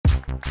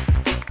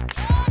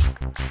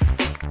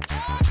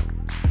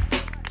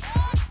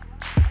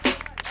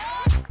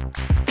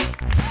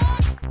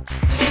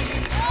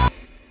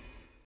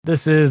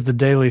This is the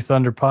Daily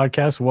Thunder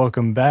Podcast.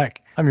 Welcome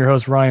back. I'm your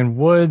host, Ryan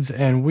Woods,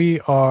 and we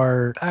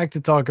are back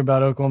to talk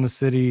about Oklahoma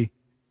City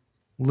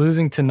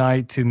losing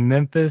tonight to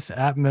Memphis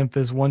at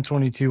Memphis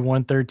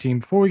 122-113.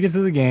 Before we get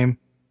to the game,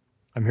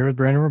 I'm here with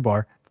Brandon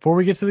Rabar. Before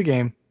we get to the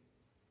game,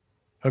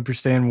 hope you're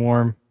staying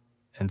warm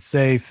and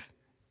safe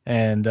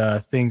and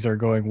things are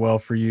going well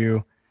for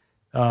you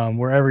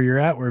wherever you're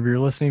at, wherever you're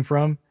listening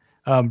from.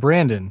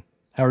 Brandon,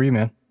 how are you,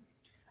 man?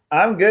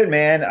 I'm good,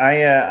 man. I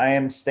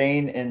am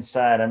staying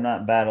inside. I'm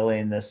not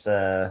battling this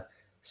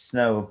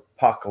snow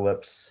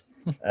apocalypse.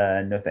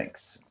 No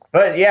thanks.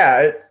 But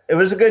yeah, it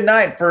was a good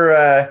night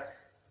for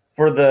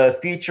the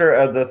future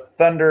of the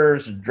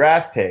Thunder's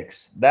draft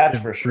picks. That's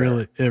for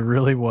sure. It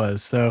really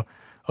was. So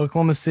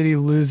Oklahoma City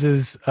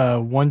loses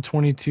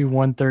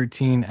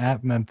 122-113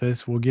 at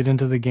Memphis. We'll get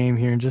into the game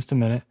here in just a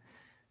minute.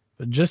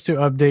 But just to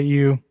update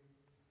you,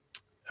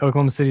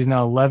 Oklahoma City is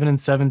now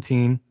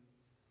 11-17.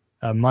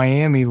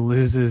 Miami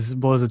blows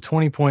a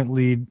 20-point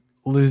lead,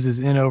 loses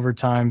in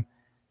overtime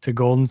to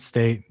Golden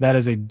State. That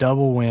is a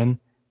double win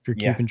if you're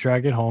keeping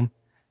track at home.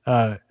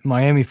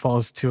 Miami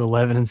falls to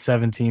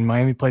 11-17.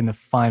 Miami played in the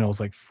finals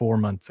like 4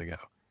 months ago.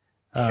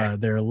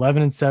 They're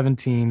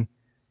 11-17.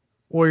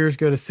 Warriors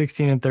go to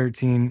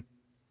 16-13.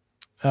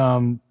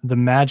 The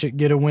Magic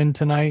get a win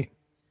tonight.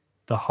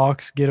 The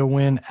Hawks get a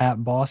win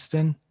at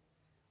Boston.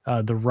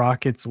 The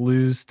Rockets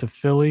lose to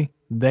Philly.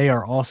 They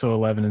are also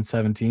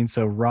 11-17.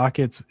 So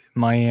Rockets,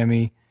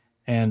 Miami,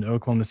 and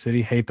Oklahoma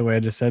City. Hate the way I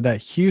just said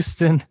that.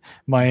 Houston,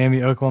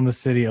 Miami, Oklahoma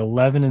City,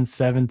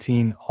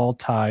 11-17, all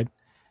tied.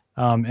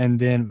 And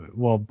then,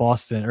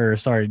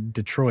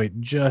 Detroit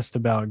just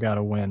about got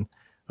a win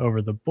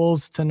over the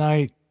Bulls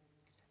tonight.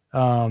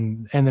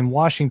 And then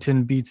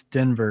Washington beats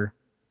Denver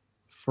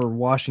for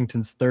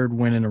Washington's third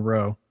win in a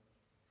row.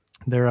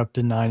 They're up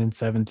to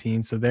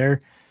 9-17. So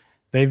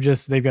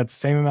they've got the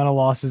same amount of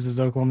losses as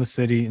Oklahoma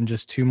City and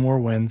just 2 more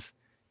wins.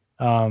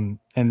 And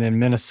then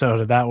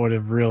Minnesota, that would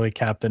have really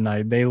capped the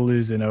night. They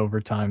lose in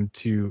overtime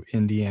to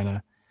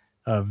Indiana.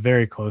 A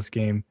very close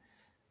game.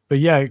 But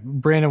yeah,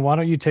 Brandon, why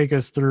don't you take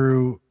us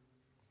through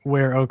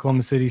where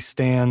Oklahoma City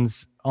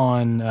stands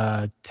on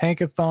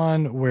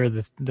Tankathon, where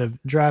the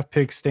draft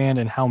picks stand,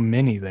 and how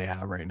many they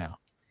have right now?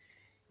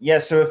 Yeah,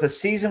 so if the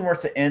season were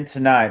to end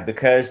tonight,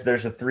 because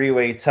there's a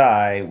 3-way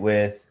tie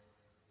with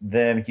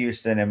them,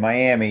 Houston, and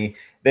Miami,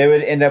 they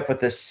would end up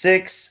with a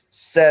 6,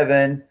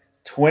 7,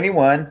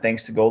 21,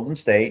 thanks to Golden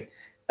State,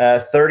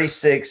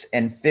 36,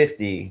 and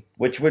 50,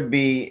 which would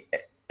be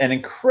an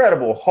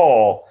incredible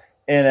haul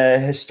in a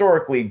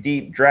historically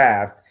deep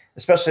draft,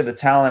 especially the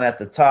talent at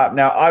the top.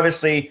 Now,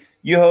 obviously,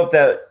 you hope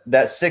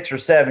that 6 or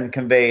 7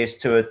 conveys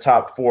to a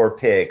top 4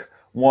 pick,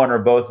 one or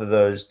both of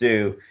those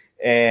do.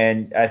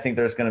 And I think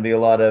there's going to be a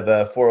lot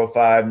of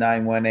 405,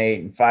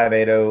 918, and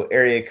 580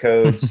 area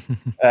codes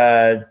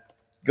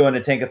going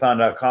to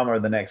tankathon.com over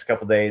the next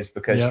couple days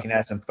because you can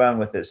have some fun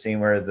with it, seeing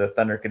where the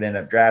Thunder could end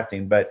up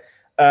drafting. But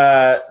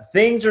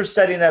things are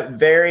setting up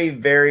very,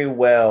 very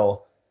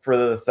well for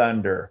the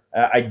Thunder.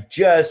 I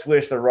just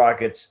wish the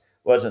Rockets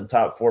wasn't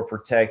top 4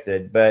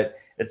 protected, but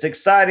it's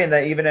exciting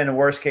that even in a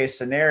worst case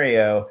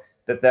scenario,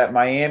 that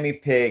Miami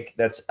pick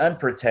that's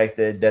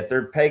unprotected, that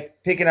they're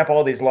picking up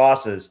all these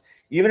losses.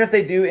 Even if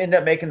they do end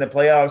up making the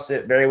playoffs,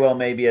 it very well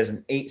may be as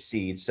an 8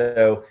 seed.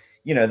 So,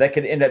 that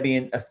could end up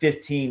being a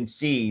 15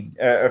 seed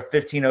or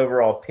 15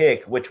 overall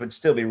pick, which would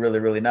still be really,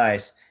 really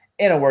nice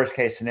in a worst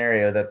case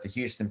scenario that the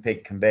Houston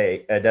pick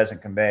doesn't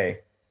convey.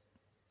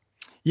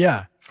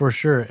 Yeah, for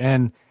sure.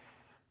 And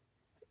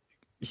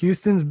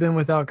Houston's been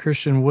without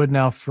Christian Wood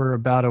now for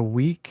about a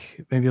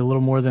week, maybe a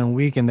little more than a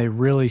week, and they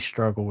really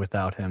struggle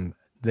without him.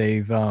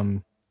 They've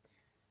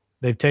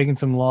taken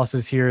some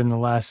losses here in the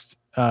last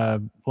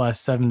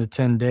 7 to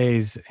 10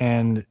 days,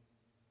 and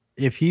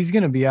if he's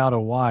going to be out a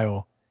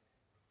while,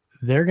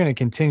 they're going to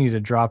continue to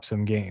drop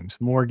some games,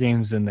 more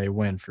games than they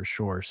win for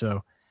sure.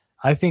 So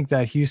I think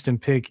that Houston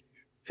pick,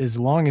 as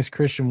long as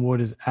Christian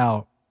Wood is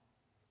out,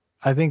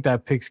 I think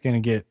that pick's going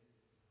to get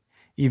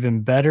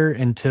even better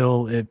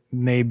until it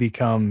may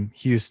become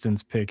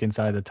Houston's pick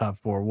inside the top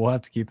 4. We'll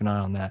have to keep an eye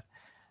on that.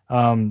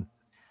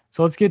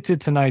 So let's get to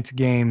tonight's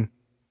game.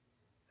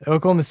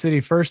 Oklahoma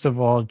City, first of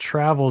all,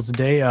 travels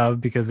day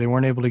of because they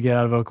weren't able to get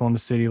out of Oklahoma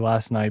City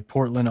last night.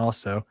 Portland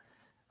also.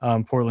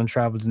 Portland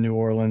traveled to New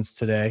Orleans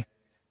today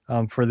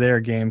for their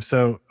game.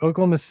 So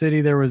Oklahoma City,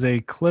 there was a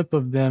clip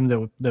of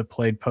them that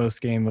played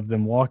post-game of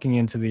them walking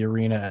into the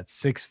arena at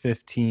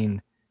 6:15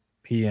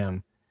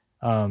 p.m.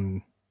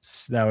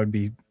 That would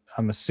be,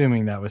 I'm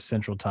assuming that was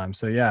Central Time.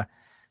 So, yeah,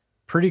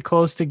 pretty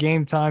close to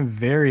game time,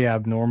 very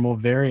abnormal,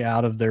 very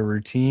out of their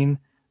routine.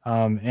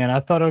 And I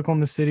thought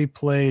Oklahoma City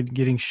played,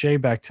 getting Shai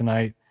back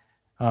tonight,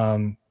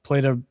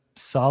 played a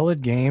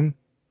solid game,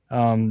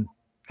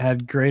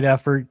 had great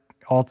effort,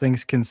 all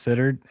things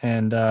considered,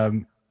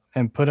 and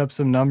put up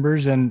some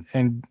numbers, and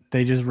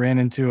they just ran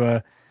into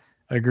a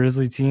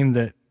Grizzly team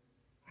that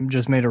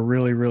just made a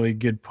really, really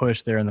good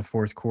push there in the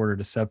fourth quarter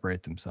to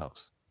separate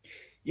themselves.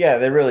 Yeah,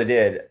 they really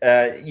did.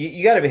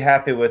 You got to be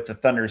happy with the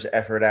Thunder's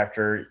effort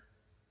after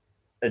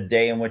a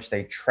day in which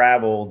they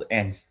traveled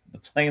and the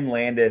plane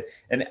landed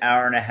an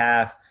hour and a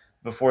half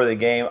before the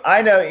game.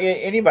 I know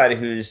anybody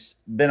who's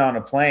been on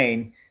a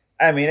plane,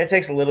 I mean, it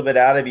takes a little bit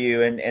out of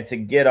you and to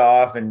get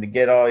off and to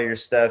get all your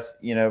stuff,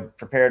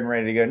 prepared and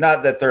ready to go.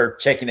 Not that they're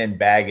checking in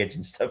baggage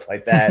and stuff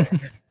like that.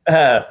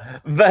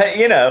 But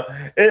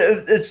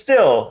it's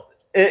still,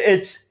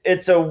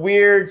 it's a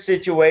weird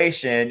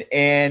situation.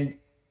 And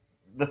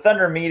the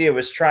Thunder media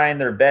was trying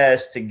their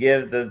best to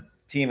give the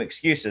team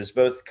excuses.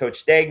 Both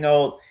Coach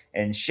Dagnold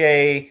and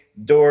Shai,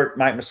 Dort,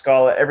 Mike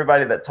Muscala,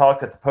 everybody that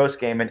talked at the post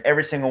game, and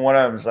every single one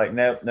of them was like,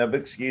 nope, no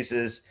big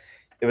excuses.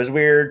 It was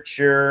weird,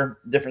 sure,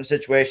 different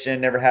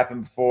situation, never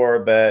happened before,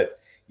 but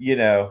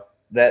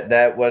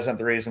that wasn't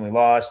the reason we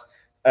lost.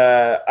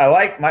 I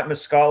like Mike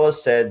Muscala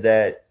said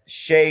that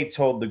Shai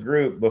told the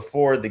group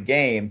before the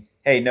game,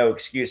 hey, no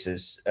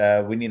excuses.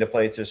 We need to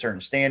play to a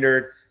certain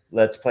standard.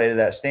 Let's play to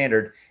that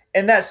standard.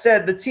 And that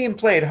said, the team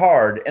played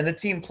hard and the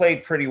team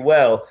played pretty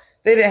well.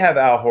 They didn't have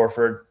Al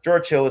Horford.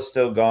 George Hill is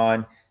still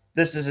gone.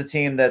 This is a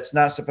team that's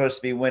not supposed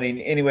to be winning.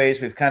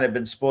 Anyways, we've kind of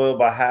been spoiled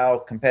by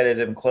how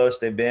competitive and close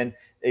they've been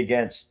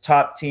against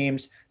top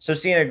teams. So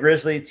seeing a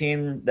Grizzly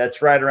team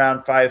that's right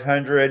around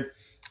 500,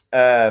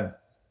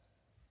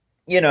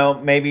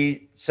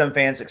 maybe some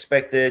fans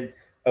expected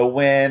a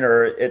win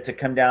or it to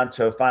come down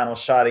to a final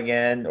shot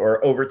again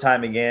or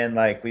overtime again,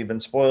 like we've been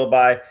spoiled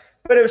by.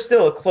 But it was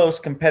still a close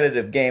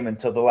competitive game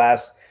until the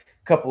last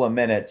couple of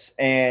minutes.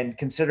 And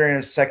considering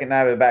it's the second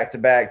night of back to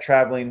back,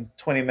 traveling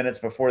 20 minutes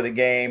before the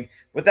game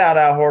without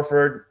Al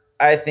Horford,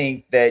 I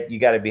think that you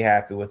got to be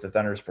happy with the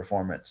Thunder's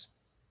performance.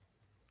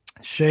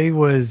 Shai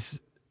was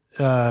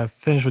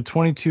finished with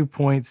 22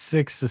 points,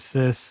 6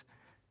 assists,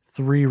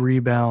 3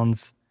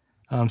 rebounds,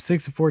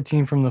 6 of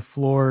 14 from the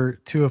floor,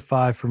 2 of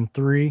 5 from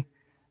 3.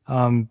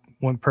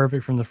 Went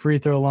perfect from the free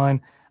throw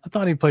line. I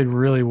thought he played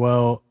really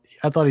well.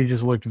 I thought he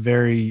just looked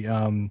very,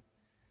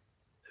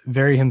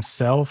 very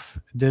himself.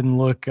 Didn't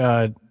look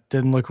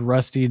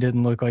rusty.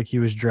 Didn't look like he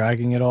was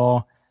dragging at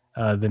all.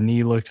 The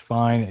knee looked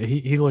fine.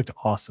 He looked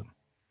awesome.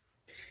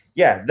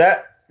 Yeah,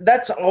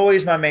 that's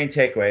always my main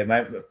takeaway.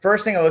 My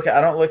first thing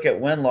I don't look at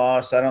win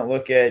loss. I don't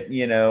look at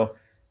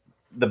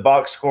the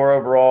box score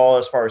overall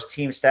as far as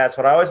team stats.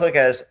 What I always look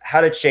at is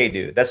how did Shai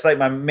do. That's like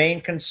my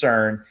main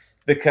concern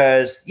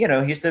because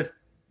he's the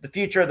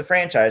future of the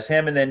franchise.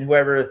 Him and then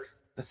whoever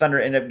the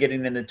Thunder end up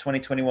getting in the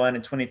 2021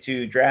 and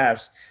 22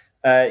 drafts.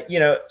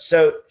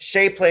 So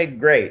Shai played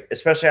great,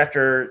 especially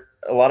after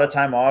a lot of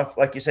time off.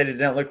 Like you said, he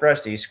didn't look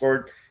rusty. He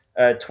scored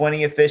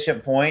 20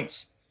 efficient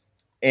points,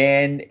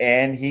 and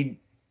he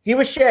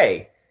was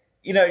Shai.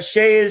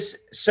 Shai is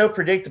so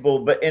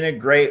predictable, but in a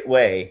great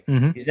way.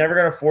 Mm-hmm. He's never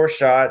going to force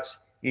shots.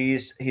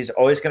 He's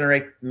always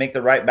going to make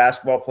the right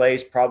basketball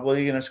plays.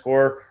 Probably going to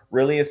score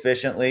really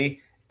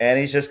efficiently, and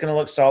he's just going to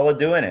look solid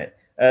doing it.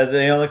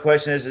 The only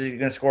question is he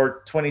going to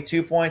score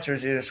 22 points or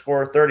is he going to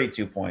score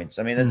 32 points?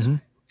 I mean, that's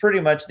pretty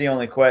much the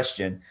only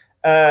question.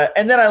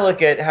 And then I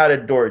look at how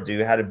did Dort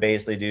do, how did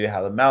Baisley do,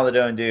 how did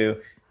Maladone do,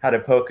 how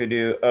did Poku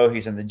do? Oh,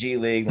 he's in the G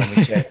League. Let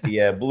me check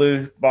the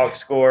blue box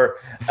score.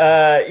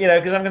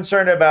 Because I'm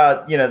concerned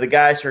about the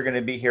guys who are going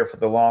to be here for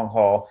the long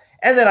haul.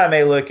 And then I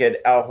may look at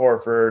Al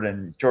Horford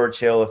and George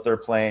Hill if they're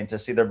playing to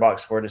see their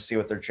box score to see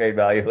what their trade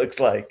value looks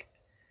like.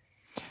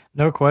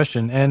 No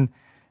question. And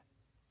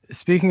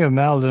speaking of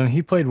Maladone,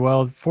 he played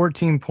well.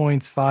 14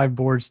 points, 5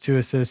 boards, 2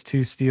 assists,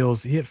 2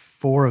 steals. He hit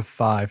 4 of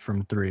 5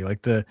 from 3.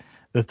 Like the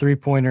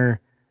 3-pointer,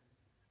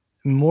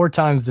 more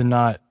times than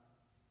not,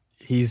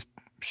 he's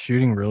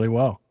shooting really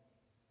well.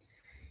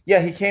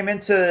 Yeah, he came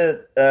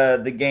into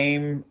the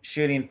game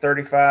shooting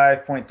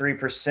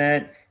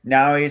 35.3%.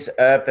 Now he's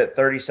up at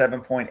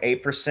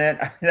 37.8%.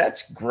 I mean,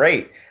 that's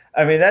great.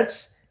 I mean,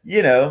 that's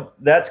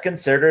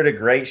considered a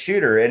great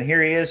shooter. And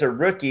here he is, a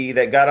rookie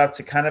that got off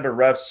to kind of a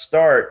rough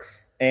start,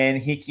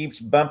 and he keeps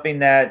bumping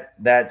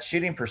that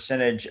shooting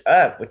percentage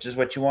up, which is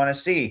what you want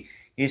to see.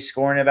 He's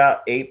scoring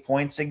about 8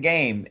 points a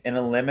game in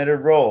a limited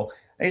role.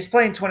 He's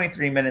playing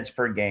 23 minutes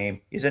per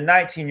game. He's a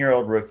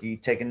 19-year-old rookie,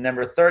 taking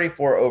number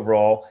 34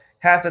 overall.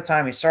 Half the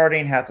time he's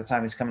starting, half the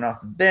time he's coming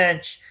off the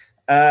bench.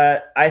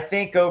 I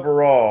think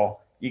overall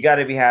you got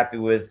to be happy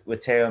with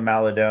Theo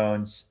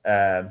Maladone's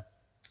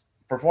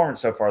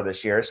performance so far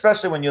this year,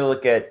 especially when you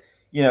look at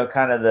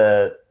kind of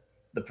the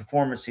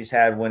performance he's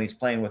had when he's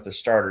playing with the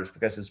starters,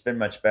 because it's been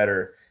much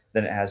better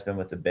than it has been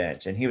with the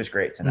bench, and he was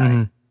great tonight.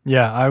 Mm-hmm.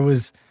 Yeah, I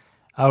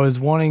was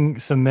wanting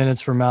some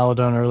minutes for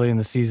Maladone early in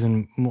the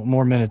season,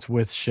 more minutes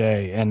with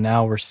Shai, and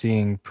now we're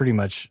seeing pretty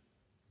much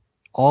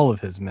all of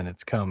his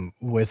minutes come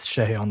with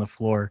Shai on the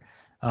floor,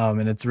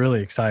 and it's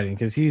really exciting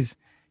because he's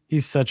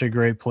such a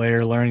great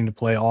player, learning to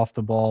play off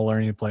the ball,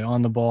 learning to play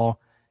on the ball.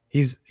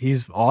 He's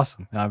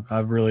awesome.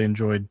 I've really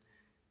enjoyed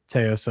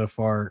Theo so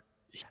far.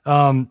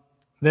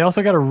 They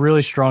also got a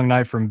really strong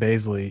night from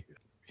Baisley.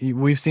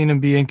 We've seen him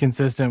be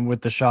inconsistent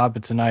with the shot,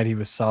 but tonight he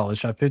was solid.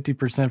 Shot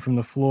 50% from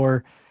the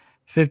floor,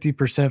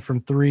 50%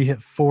 from three,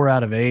 hit 4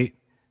 out of 8.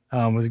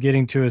 Was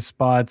getting to his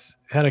spots,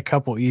 had a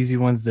couple easy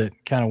ones that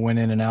kind of went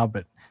in and out,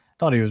 but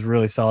thought he was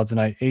really solid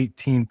tonight.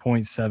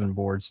 18.7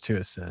 boards, 2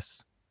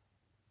 assists.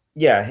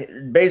 Yeah,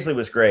 Baisley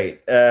was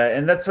great,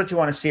 and that's what you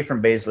want to see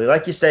from Baisley.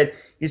 Like you said,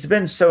 he's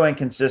been so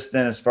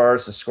inconsistent as far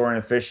as the scoring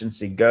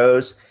efficiency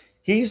goes.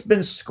 He's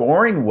been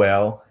scoring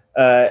well.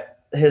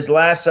 His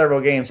last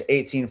several games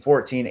 18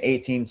 14,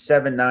 18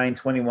 7 9,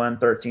 21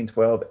 13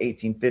 12,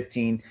 18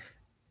 15.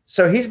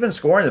 So he's been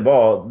scoring the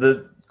ball.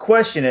 The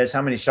question is,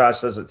 how many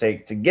shots does it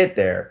take to get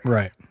there?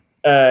 Right.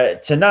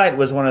 Tonight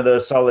was one of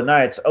those solid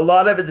nights. A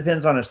lot of it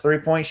depends on his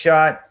 3-point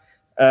shot.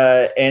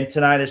 And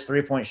tonight his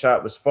 3-point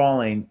shot was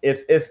falling.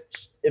 If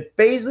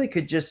Baisley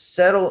could just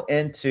settle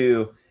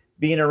into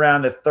being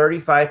around a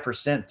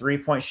 35%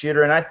 3-point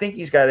shooter, and I think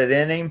he's got it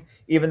in him,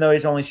 even though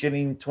he's only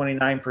shooting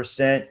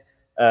 29%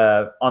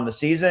 on the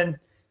season.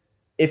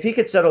 If he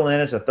could settle in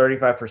as a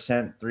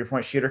 35%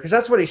 3-point shooter, because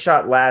that's what he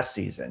shot last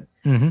season.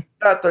 Mm-hmm. He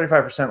shot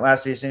 35%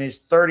 last season. He's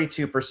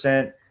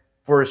 32%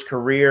 for his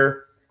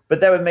career, but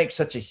that would make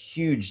such a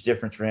huge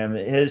difference for him.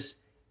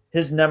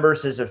 His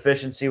numbers, his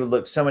efficiency would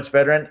look so much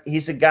better. And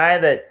he's a guy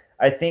that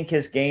I think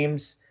his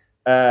game's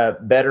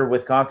better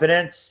with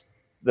confidence.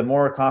 The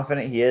more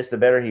confident he is, the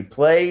better he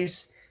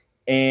plays.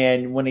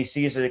 And when he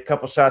sees a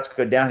couple shots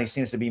go down, he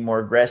seems to be more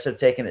aggressive,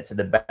 taking it to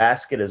the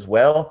basket as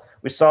well.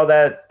 We saw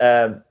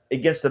that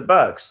against the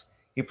Bucks.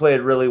 He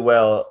played really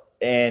well,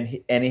 and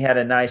he had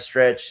a nice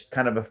stretch,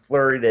 kind of a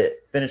flurry to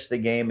finish the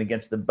game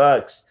against the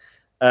Bucks.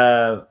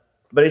 But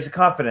he's a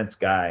confidence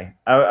guy.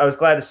 I was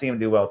glad to see him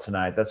do well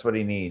tonight. That's what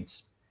he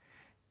needs.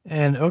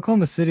 And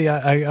Oklahoma City,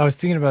 I was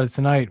thinking about it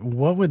tonight.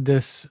 What would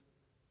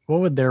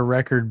their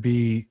record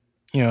be,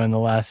 in the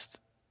last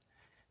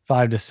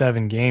 5 to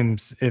 7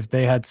 games if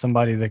they had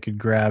somebody that could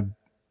grab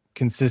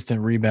consistent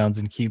rebounds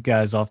and keep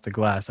guys off the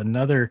glass?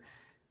 Another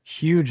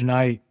huge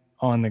night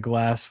on the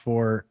glass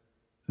for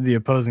the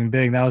opposing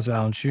big. That was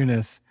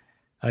Valanciunas.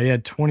 He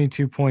had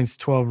 22 points,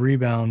 12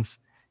 rebounds,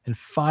 and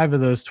 5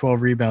 of those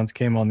 12 rebounds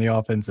came on the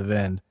offensive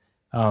end.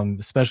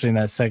 Especially in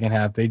that second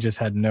half, they just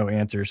had no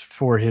answers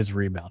for his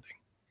rebounding.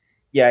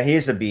 Yeah,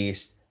 he's a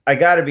beast. I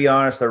got to be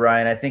honest, though,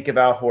 Ryan. I think if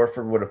Al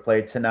Horford would have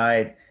played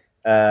tonight,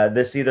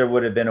 this either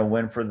would have been a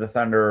win for the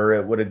Thunder or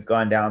it would have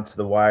gone down to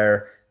the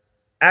wire.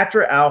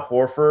 After Al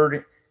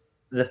Horford,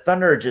 the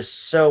Thunder are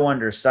just so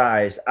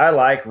undersized. I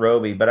like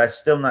Roby, but I'm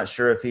still not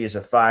sure if he's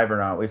a 5 or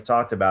not. We've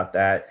talked about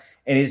that.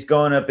 And he's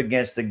going up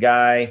against a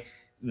guy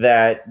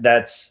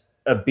that's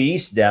a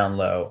beast down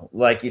low.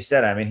 Like you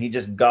said, I mean, he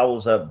just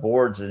gobbles up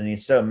boards and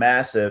he's so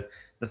massive.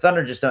 The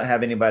Thunder just don't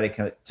have anybody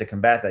to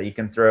combat that. You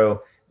can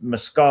throw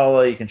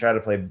Muscala, you can try to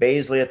play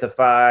Baisley at the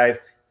 5.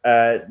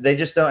 They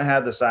just don't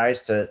have the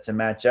size to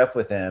match up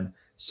with him.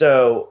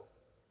 So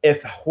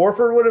if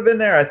Horford would have been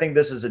there, I think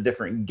this is a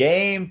different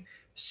game.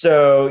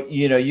 So,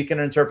 you can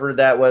interpret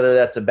that whether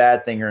that's a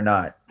bad thing or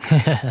not.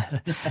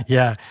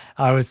 Yeah,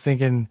 I was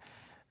thinking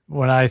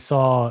when I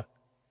saw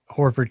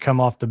Horford come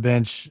off the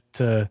bench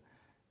to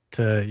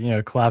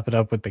clap it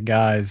up with the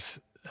guys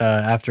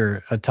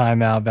after a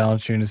timeout,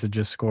 Valanciunas had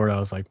just scored. I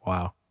was like,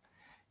 wow,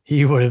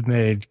 he would have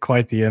made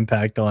quite the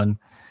impact on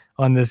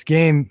this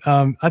game.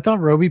 I thought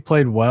Roby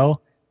played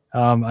well.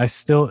 I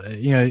still,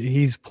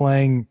 he's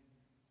playing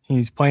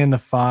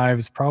the 5.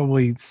 It's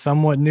probably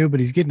somewhat new, but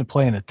he's getting to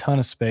play in a ton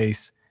of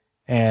space,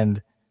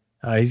 and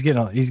he's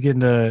getting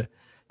to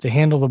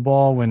handle the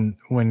ball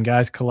when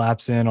guys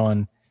collapse in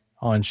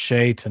on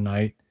Shai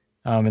tonight,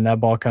 and that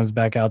ball comes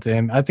back out to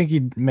him. I think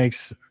he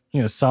makes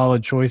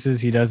solid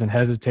choices. He doesn't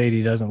hesitate.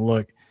 He doesn't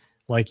look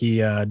like he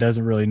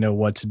doesn't really know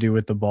what to do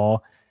with the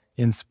ball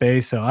in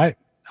space. So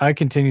I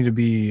continue to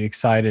be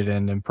excited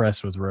and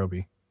impressed with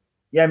Roby.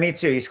 Yeah, me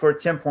too. He scored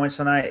 10 points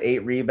tonight, 8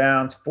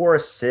 rebounds, 4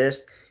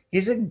 assists.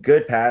 He's a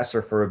good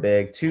passer for a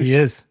big. He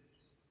is.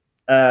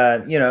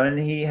 And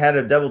he had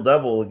a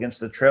double-double against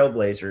the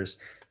Trailblazers.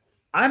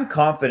 I'm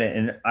confident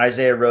in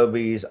Isaiah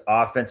Roby's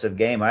offensive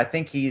game. I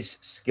think he's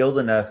skilled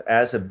enough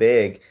as a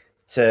big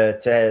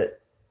to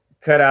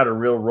cut out a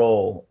real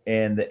role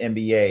in the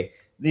NBA.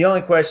 The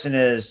only question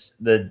is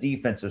the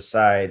defensive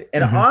side.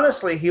 And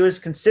honestly, he was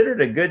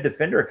considered a good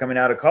defender coming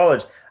out of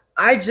college.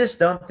 I just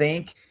don't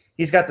think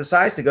he's got the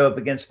size to go up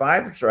against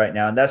 5s right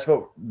now. And that's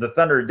what the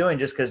Thunder are doing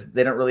just because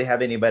they don't really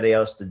have anybody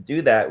else to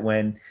do that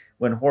when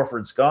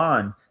Horford's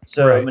gone.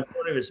 So Right. the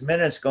majority of his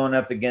minutes going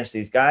up against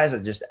these guys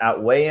that just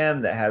outweigh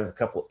him, that have a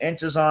couple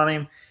inches on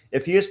him.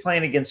 If he was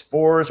playing against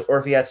 4s or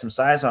if he had some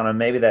size on him,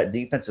 maybe that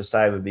defensive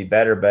side would be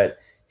better. But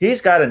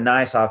he's got a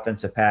nice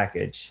offensive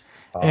package.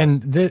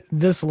 And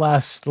this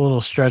last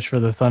little stretch for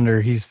the Thunder,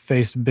 he's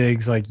faced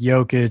bigs like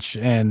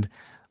Jokic and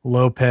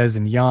Lopez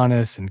and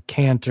Giannis and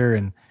Cantor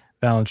and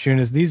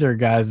Valanciunas. These are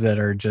guys that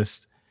are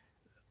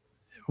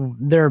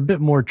they're a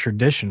bit more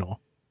traditional.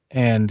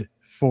 And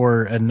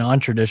for a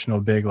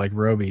non-traditional big like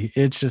Roby,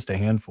 it's just a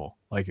handful,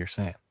 like you're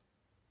saying.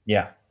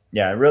 Yeah,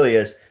 it really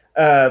is.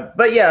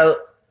 But yeah,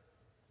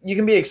 you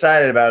can be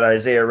excited about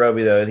Isaiah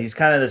Roby, though. He's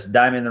kind of this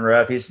diamond in the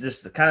rough. He's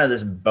just kind of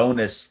this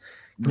bonus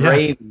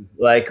gravy. Yeah.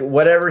 Like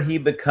whatever he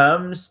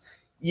becomes,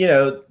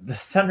 the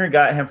Thunder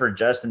got him for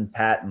Justin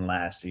Patton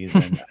last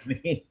season. I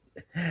mean,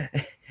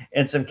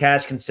 and some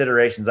cash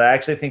considerations. I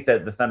actually think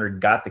that the Thunder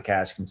got the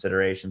cash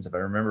considerations, if I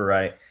remember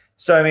right.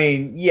 So, I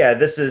mean, yeah,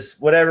 this is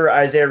whatever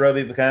Isaiah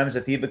Roby becomes.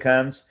 If he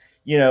becomes,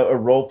 a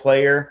role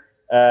player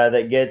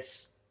that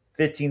gets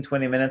 15,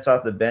 20 minutes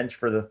off the bench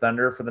for the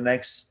Thunder for the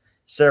next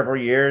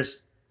several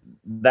years,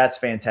 that's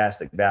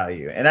fantastic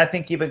value. And I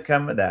think he would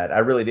come with that. I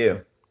really do.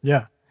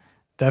 Yeah,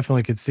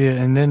 definitely could see it.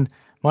 And then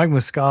Mike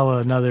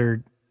Muscala,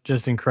 another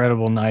just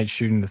incredible night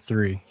shooting the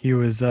three. He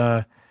was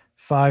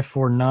 5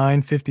 for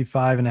 9,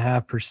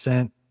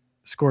 55.5%,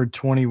 scored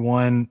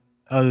 21.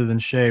 Other than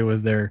Shea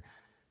was their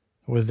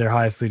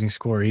highest leading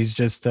scorer. He's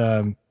just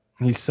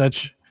he's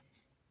such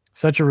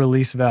a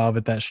release valve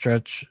at that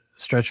stretch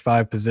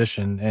five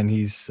position, and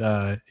he's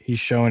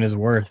showing his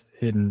worth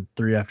hitting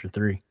three after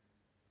three.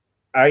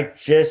 I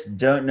just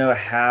don't know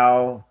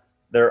how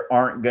there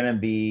aren't going to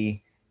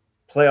be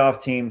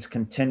playoff teams,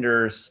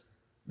 contenders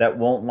that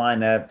won't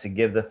line up to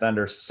give the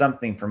Thunder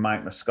something for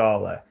Mike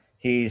Muscala.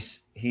 He's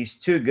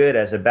too good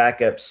as a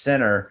backup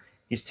center.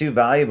 He's too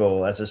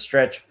valuable as a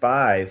stretch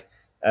five.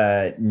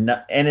 And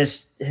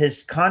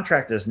his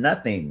contract is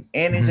nothing,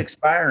 and he's Mhm.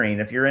 expiring.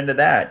 If you're into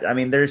that, I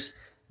mean,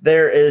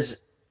 there is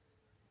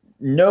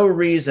no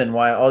reason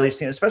why all these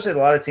teams, especially a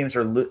lot of teams,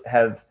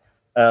 have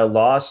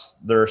lost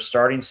their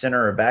starting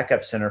center or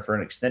backup center for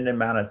an extended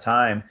amount of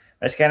time.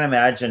 I just can't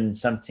imagine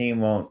some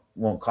team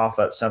won't cough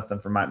up something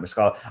for Mike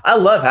Muscala. I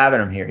love having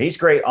him here. He's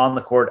great on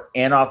the court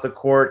and off the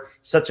court.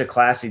 Such a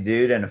classy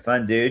dude and a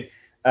fun dude.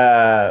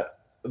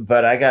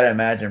 But I got to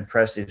imagine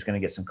Presti's going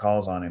to get some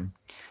calls on him.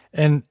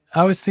 And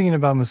I was thinking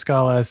about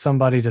Muscala as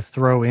somebody to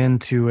throw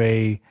into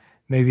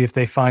maybe if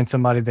they find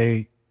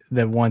somebody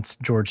that wants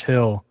George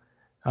Hill,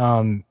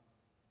 um,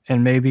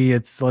 and maybe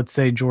it's, let's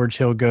say George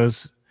Hill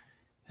goes,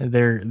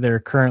 they're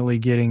currently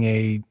getting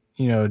a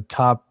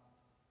top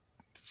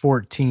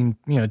 14,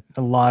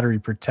 a lottery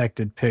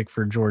protected pick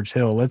for George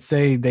Hill. Let's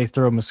say they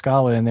throw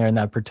Muscala in there and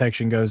that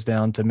protection goes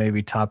down to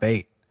maybe top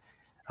 8,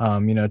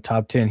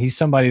 top 10. He's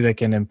somebody that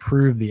can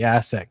improve the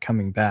asset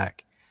coming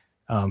back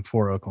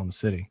for Oklahoma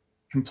City.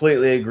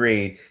 Completely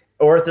agreed.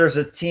 Or if there's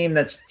a team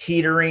that's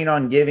teetering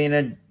on giving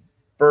a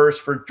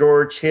first for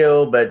George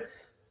Hill, but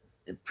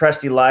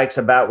Presti likes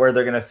about where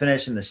they're going to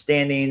finish in the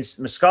standings.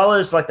 Muscala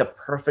is like the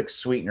perfect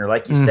sweetener.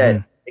 Like you said,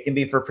 Hmm. it can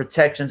be for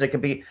protections. It can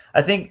be,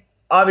 I think,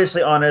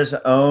 obviously on his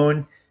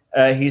own,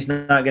 he's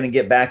not going to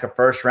get back a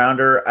first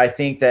rounder. I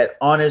think that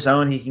on his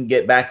own, he can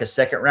get back a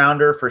second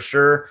rounder for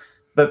sure.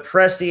 But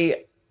Presti,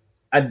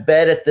 I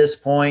bet at this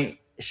point,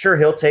 sure,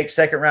 he'll take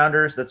second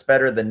rounders. That's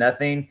better than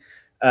nothing.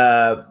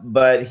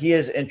 But he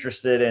is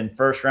interested in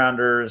first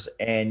rounders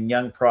and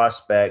young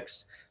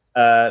prospects.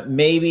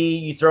 Maybe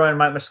you throw in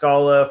Mike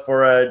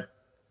Muscala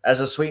as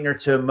a sweetener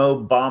to a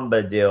Mo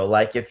Bamba deal.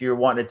 Like if you're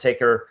wanting to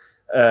take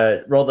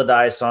roll the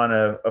dice on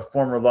a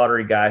former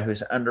lottery guy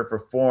who's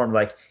underperformed,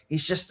 like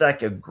he's just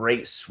like a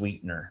great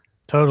sweetener.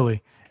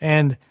 Totally.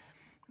 And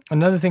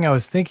another thing I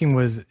was thinking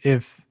was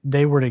if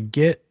they were to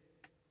get,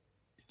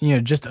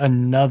 just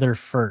another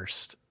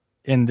first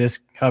in this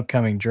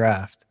upcoming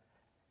draft,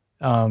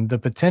 the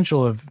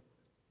potential of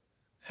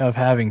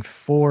having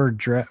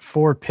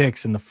four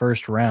picks in the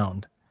first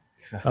round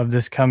of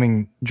this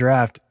coming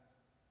draft,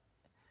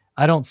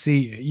 I don't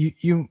see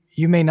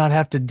you may not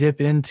have to dip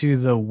into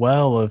the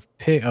well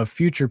of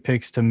future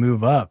picks to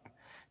move up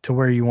to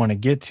where you want to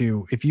get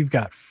to if you've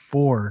got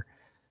four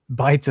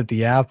bites at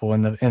the apple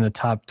in the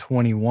top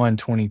 21,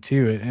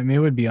 22. I mean, it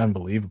would be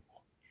unbelievable.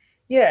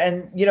 Yeah,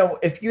 and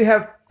if you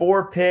have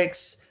four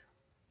picks,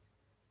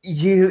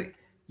 you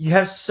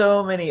have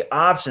so many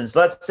options.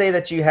 Let's say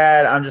that you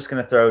had, I'm just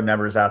going to throw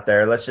numbers out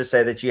there. Let's just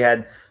say that you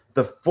had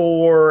the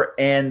 4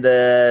 and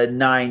the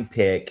 9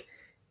 pick,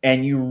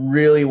 and you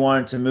really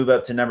wanted to move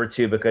up to number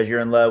 2 because you're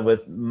in love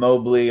with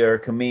Mobley or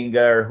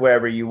Kaminga or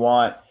whoever you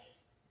want.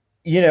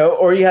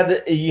 Or you have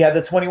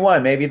the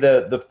 21. Maybe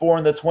the 4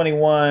 and the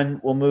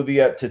 21 will move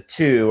you up to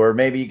 2, or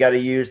maybe you got to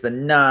use the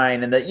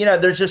 9 and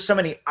there's just so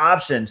many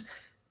options.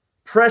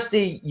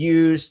 Presti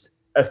used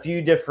a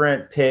few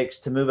different picks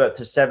to move up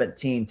to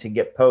 17 to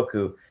get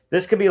Poku.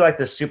 This could be like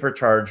the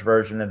supercharged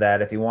version of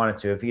that if he wanted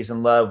to. If he's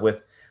in love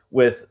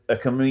with a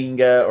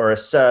Kaminga or a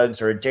Suggs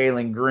or a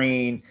Jalen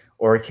Green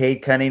or a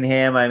Cade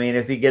Cunningham. I mean,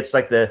 if he gets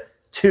like the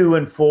 2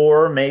 and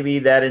 4, maybe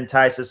that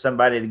entices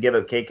somebody to give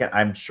up Cade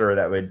Cunningham. I'm sure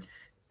that would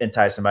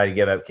entice somebody to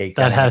give up Cade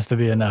That Cunningham. has to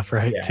be enough,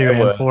 right? Yeah, 2 it and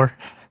would. 4.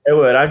 It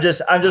would. I'm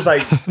just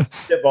like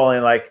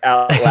spitballing like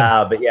out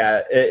loud, but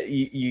yeah,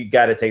 you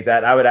got to take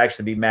that. I would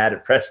actually be mad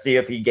at Presti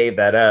if he gave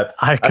that up.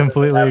 I As much as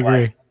completely I like, agree.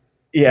 I was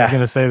yeah, going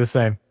to say the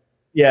same.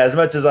 yeah. As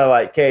much as I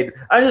like Cade,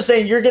 I'm just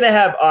saying you're gonna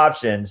have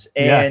options,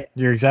 Yeah,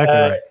 you're exactly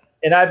uh, right.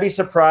 and I'd be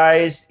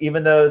surprised,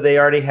 even though they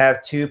already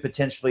have 2,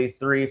 potentially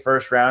 3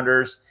 first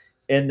rounders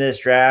in this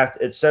draft.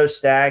 It's so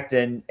stacked,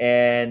 and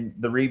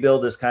the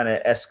rebuild is kind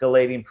of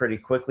escalating pretty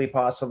quickly,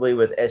 possibly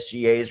with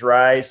SGA's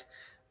rise,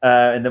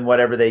 and then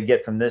whatever they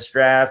get from this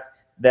draft.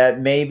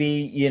 That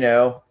maybe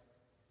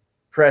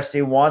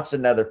Presti wants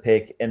another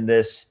pick in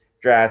this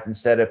draft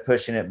instead of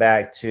pushing it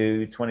back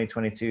to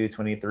 2022,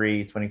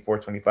 23, 24,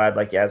 25,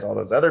 like he has all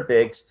those other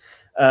picks.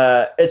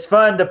 It's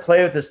fun to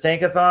play with the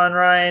Stankathon,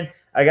 Ryan.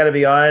 I got to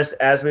be honest,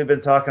 as we've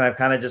been talking, I've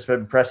kind of just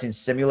been pressing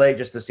simulate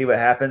just to see what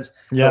happens.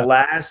 The Yeah.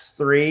 last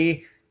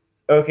three,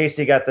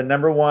 OKC got the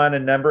number 1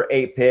 and number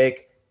 8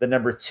 pick, the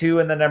number 2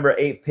 and the number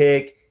 8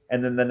 pick,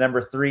 and then the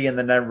number 3 and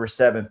the number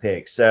 7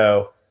 pick.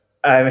 So,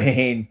 I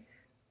mean,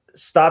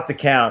 stop the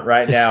count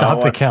right now.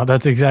 Stop the count.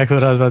 That's exactly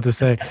what I was about to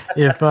say.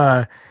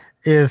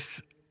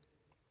 If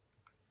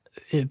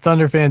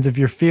Thunder fans, if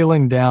you're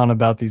feeling down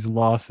about these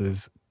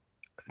losses,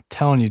 I'm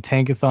telling you,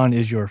 Tankathon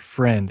is your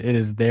friend. It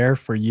is there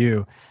for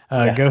you.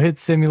 Yeah. Go hit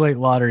simulate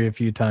lottery a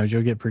few times.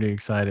 You'll get pretty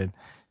excited.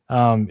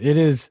 It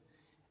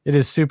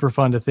is super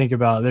fun to think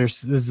about.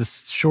 This is a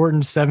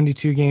shortened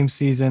 72 game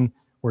season.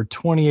 We're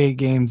 28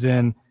 games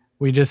in.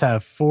 We just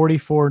have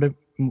 44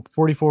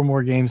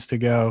 more games to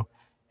go,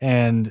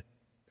 and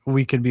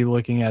we could be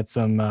looking at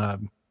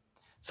some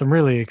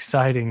really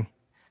exciting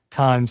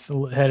times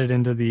headed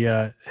into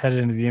the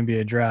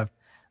NBA draft.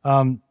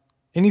 Um,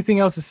 Anything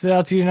else that stood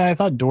out to you tonight? I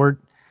thought Dort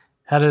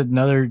had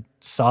another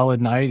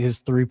solid night.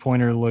 His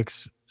 3-pointer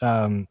looks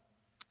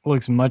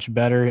much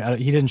better.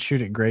 He didn't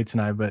shoot it great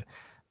tonight, but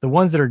the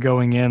ones that are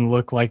going in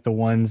look like the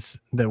ones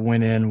that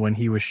went in when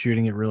he was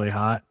shooting it really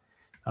hot.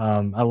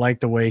 I like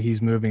the way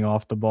he's moving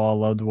off the ball.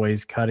 Love the way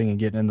he's cutting and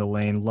getting in the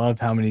lane. Love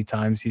how many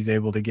times he's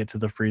able to get to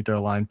the free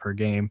throw line per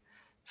game.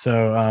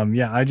 So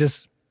yeah,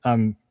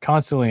 I'm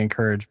constantly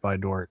encouraged by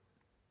Dort.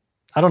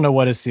 I don't know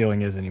what his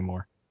ceiling is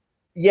anymore.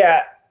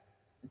 Yeah,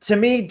 to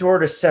me,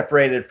 Dort is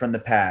separated from the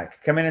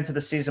pack. Coming into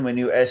the season, we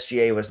knew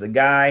SGA was the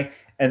guy.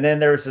 And then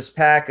there was this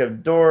pack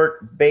of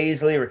Dort,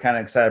 Baisley. We're kind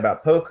of excited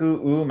about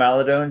Poku.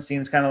 Maladone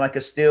seems kind of like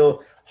a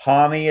steal.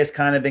 Hami has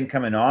kind of been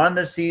coming on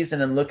this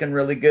season and looking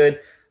really good.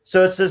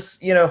 So it's this,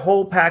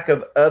 whole pack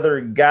of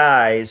other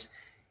guys.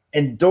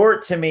 And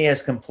Dort, to me,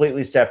 has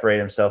completely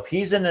separated himself.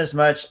 He's in as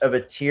much of a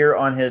tier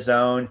on his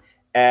own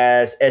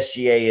as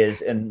SGA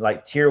is in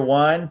like tier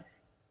 1.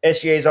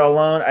 SGA is all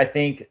alone. I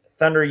think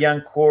Thunder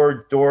Young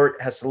Core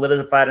Dort has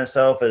solidified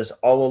himself as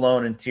all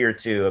alone in tier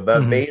 2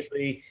 above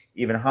Baisley,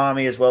 even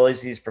Hami, as well as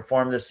he's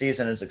performed this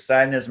season. As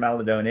exciting as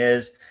Maladone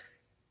is,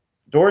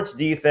 Dort's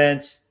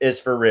defense is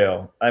for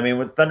real. I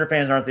mean, Thunder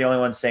fans aren't the only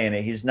ones saying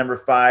it. He's number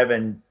 5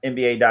 in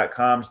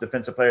NBA.com's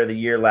Defensive Player of the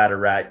Year ladder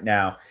right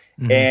now.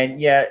 Mm-hmm.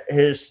 And yet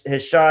his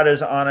shot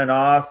is on and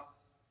off,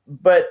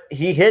 but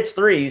he hits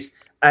threes.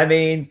 I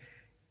mean,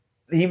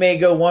 he may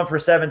go 1 for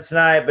 7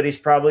 tonight, but he's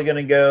probably going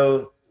to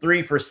go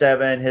 3 for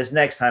 7 his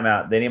next time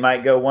out. Then he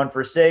might go 1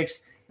 for 6.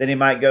 Then he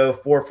might go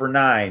 4 for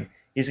 9.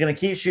 He's going to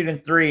keep shooting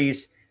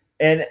threes.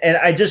 And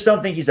I just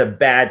don't think he's a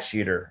bad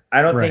shooter.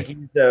 I don't think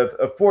he's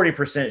a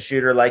 40%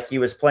 shooter like he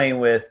was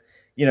playing with,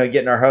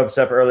 getting our hopes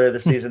up earlier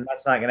this season.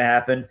 That's not going to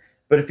happen.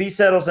 But if he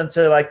settles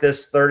into like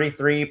this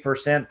 33%,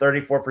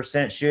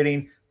 34%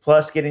 shooting,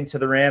 plus getting to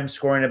the rim,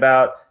 scoring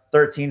about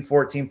 13,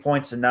 14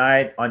 points a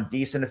night on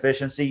decent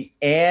efficiency,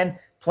 and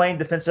playing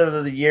defensive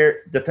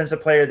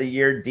player of the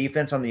year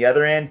defense on the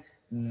other end,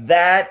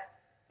 that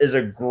is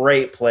a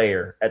great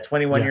player at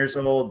 21 years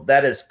old.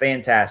 That is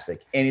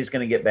fantastic. And he's going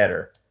to get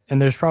better.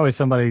 And there's probably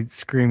somebody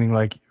screaming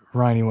like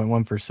Ronnie went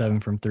 1 for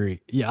 7 from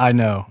 3. Yeah, I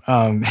know.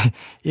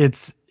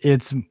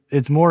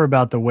 It's more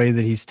about the way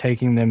that he's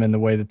taking them and the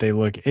way that they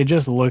look. It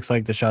just looks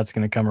like the shot's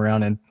going to come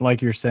around. And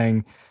like you're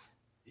saying,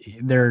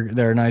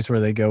 they're nice where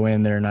they go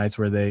in. They're nice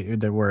where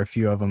there were a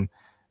few of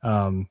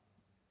them.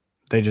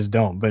 They just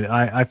don't. But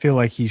I feel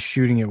like he's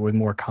shooting it with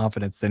more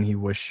confidence than he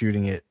was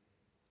shooting it,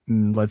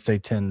 let's say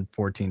 10,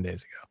 14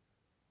 days ago.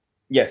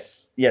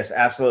 Yes,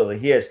 absolutely.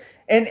 He is.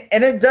 And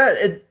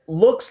it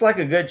looks like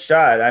a good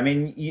shot. I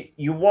mean,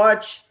 you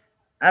watch,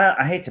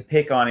 I hate to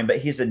pick on him, but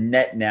he's a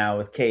net now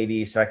with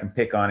KD, so I can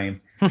pick on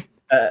him.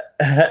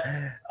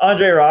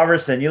 Andre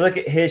Robertson, you look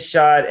at his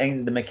shot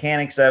and the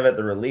mechanics of it,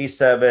 the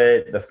release of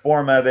it, the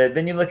form of it.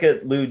 Then you look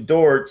at Lou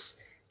Dort's,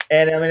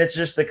 and I mean, it's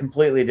just a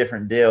completely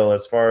different deal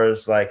as far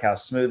as like how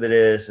smooth it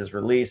is, his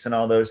release and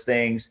all those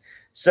things.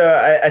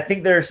 So I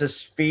think there's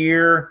this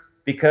fear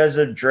because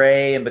of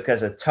Dre and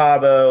because of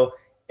Tabo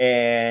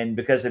and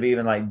because of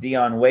even like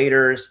Dion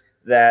Waiters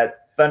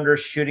that Thunder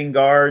shooting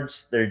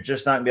guards, they're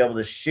just not going to be able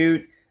to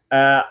shoot.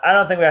 I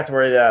don't think we have to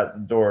worry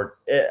about Dort.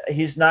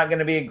 He's not going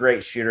to be a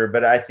great shooter,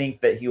 but I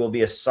think that he will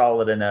be a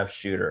solid enough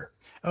shooter.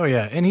 Oh,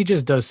 yeah, and he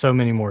just does so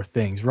many more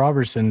things.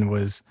 Robertson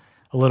was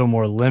a little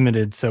more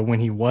limited, so when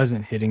he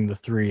wasn't hitting the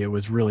 3, it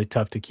was really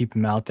tough to keep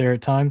him out there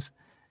at times.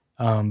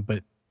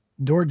 But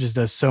Dort just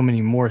does so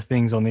many more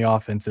things on the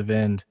offensive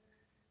end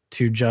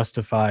to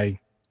justify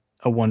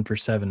a 1 for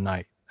 7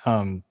 night.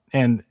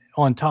 And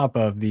on top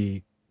of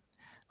the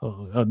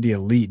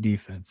elite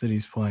defense that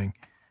he's playing.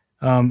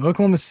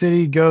 Oklahoma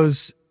City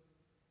goes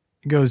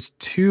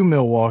to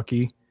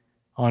Milwaukee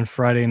on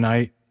Friday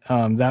night.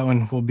 That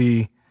one will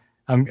be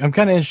I'm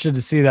kind of interested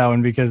to see that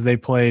one because they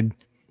played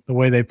the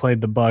way they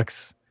played the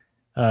Bucks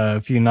a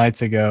few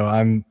nights ago.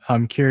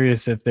 I'm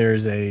curious if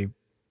there's a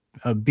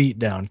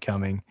beatdown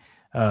coming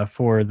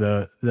for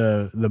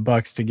the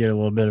Bucks to get a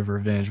little bit of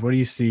revenge. What do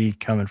you see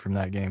coming from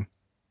that game?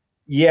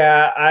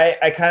 Yeah,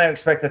 I kind of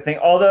expect the thing.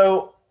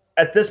 Although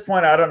at this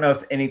point, I don't know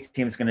if any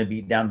team's going to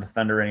beat down the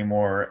Thunder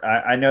anymore.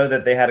 I know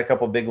that they had a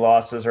couple big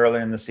losses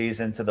earlier in the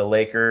season to the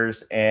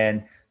Lakers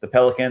and the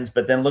Pelicans,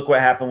 but then look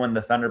what happened when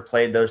the Thunder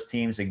played those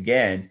teams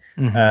again.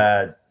 Mm-hmm.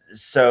 Uh,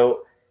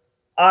 so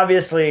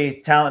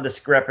obviously, talent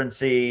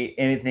discrepancy,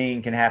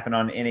 anything can happen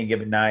on any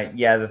given night.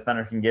 Yeah, the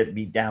Thunder can get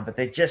beat down, but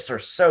they just are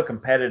so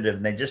competitive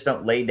and they just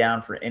don't lay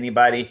down for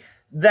anybody.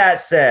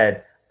 That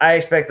said, I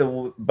expect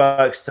the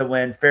Bucks to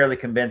win fairly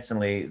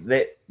convincingly.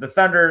 The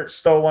Thunder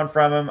stole one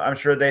from them. I'm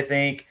sure they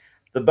think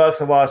the Bucks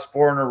have lost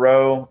 4 in a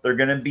row. They're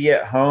going to be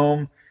at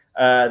home.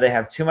 They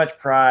have too much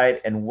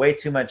pride and way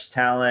too much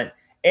talent.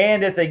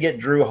 And if they get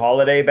Drew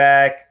Holiday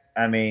back,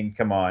 I mean,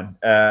 come on.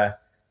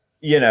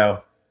 You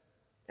know,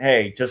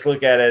 hey, just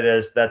look at it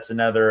as that's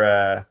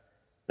another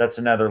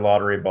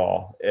lottery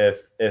ball.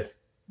 If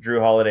Drew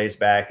Holiday's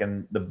back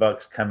and the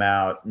Bucks come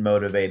out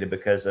motivated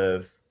because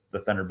of the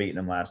Thunder beating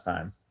them last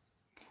time.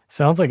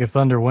 Sounds like a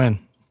Thunder win.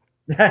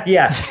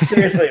 Yeah,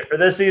 seriously, for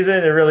this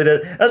season, it really does.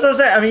 That's what I'm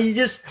saying. I mean, you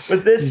just with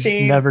You this just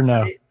team, never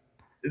know.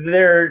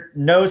 there are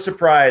no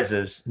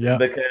surprises Yep.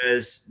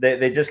 because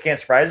they just can't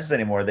surprise us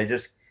anymore. They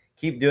just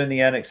keep doing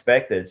the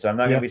unexpected. So I'm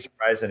not going to Yep. be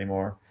surprised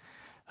anymore.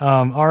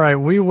 All right,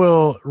 we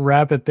will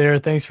wrap it there.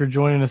 Thanks for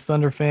joining us,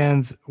 Thunder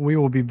fans. We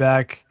will be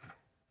back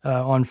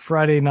on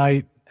Friday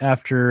night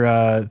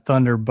after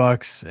Thunder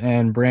Bucks.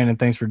 And Brandon,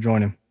 thanks for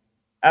joining.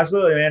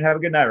 Absolutely, man. Have a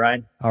good night,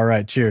 Ryan. All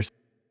right, cheers.